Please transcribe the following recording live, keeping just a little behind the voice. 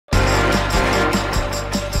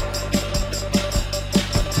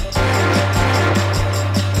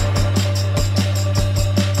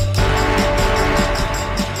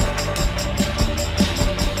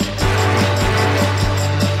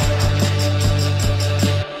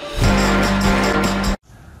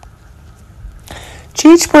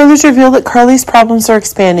GH spoilers reveal that Carly's problems are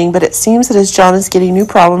expanding, but it seems that as John is getting new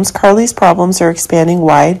problems, Carly's problems are expanding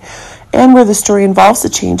wide. And where the story involves the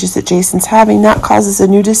changes that Jason's having, that causes a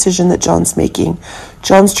new decision that John's making.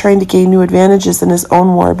 John's trying to gain new advantages in his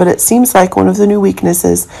own war, but it seems like one of the new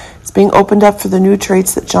weaknesses is being opened up for the new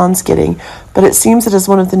traits that John's getting. But it seems that as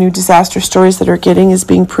one of the new disaster stories that are getting is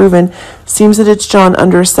being proven, seems that it's John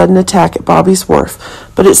under a sudden attack at Bobby's Wharf.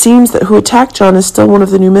 But it seems that who attacked John is still one of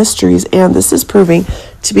the new mysteries, and this is proving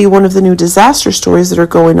to be one of the new disaster stories that are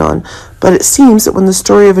going on. But it seems that when the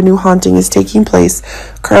story of a new haunting is taking place,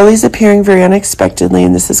 Carly's appearing very unexpectedly,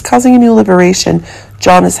 and this is causing a new liberation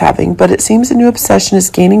John is having. But it seems a new obsession is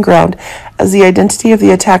gaining ground as the identity of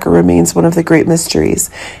the attacker remains one of the great mysteries.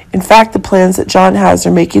 In fact, the plans that John has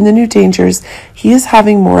are making the new dangers he is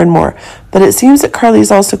having more and more. But it seems that Carly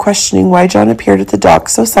is also questioning why John appeared at the dock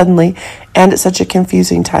so suddenly and at such a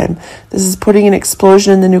confusing time. This is putting an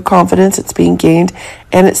explosion in the new confidence that's being gained,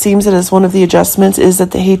 and it seems that as one of the adjustments is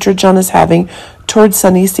that the hatred John is having towards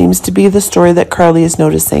Sonny seems to be the story that Carly is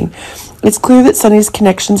noticing. It's clear that Sonny's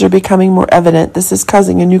connections are becoming more evident. This is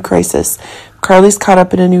causing a new crisis. Carly's caught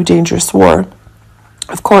up in a new dangerous war.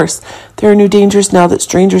 Of course, there are new dangers now that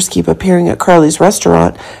strangers keep appearing at Carly's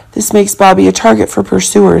restaurant. This makes Bobby a target for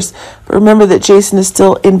pursuers. But remember that Jason is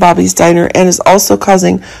still in Bobby's diner and is also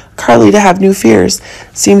causing Carly to have new fears.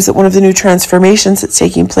 Seems that one of the new transformations that's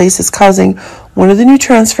taking place is causing one of the new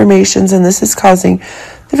transformations, and this is causing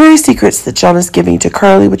the very secrets that John is giving to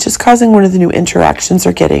Carly, which is causing one of the new interactions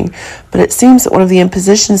they're getting. But it seems that one of the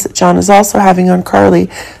impositions that John is also having on Carly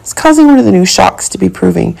is causing one of the new shocks to be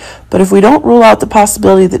proving. But if we don't rule out the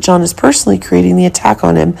possibility that John is personally creating the attack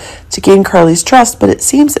on him to gain Carly's trust, but it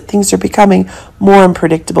seems that things are becoming more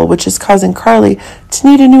unpredictable, which is causing Carly to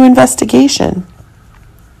need a new investigation.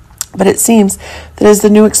 But it seems that as the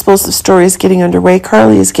new explosive story is getting underway,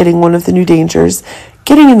 Carly is getting one of the new dangers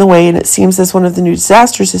getting in the way, and it seems as one of the new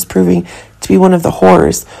disasters is proving to be one of the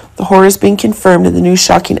horrors. The horrors being confirmed in the new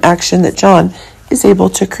shocking action that John is able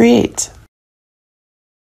to create.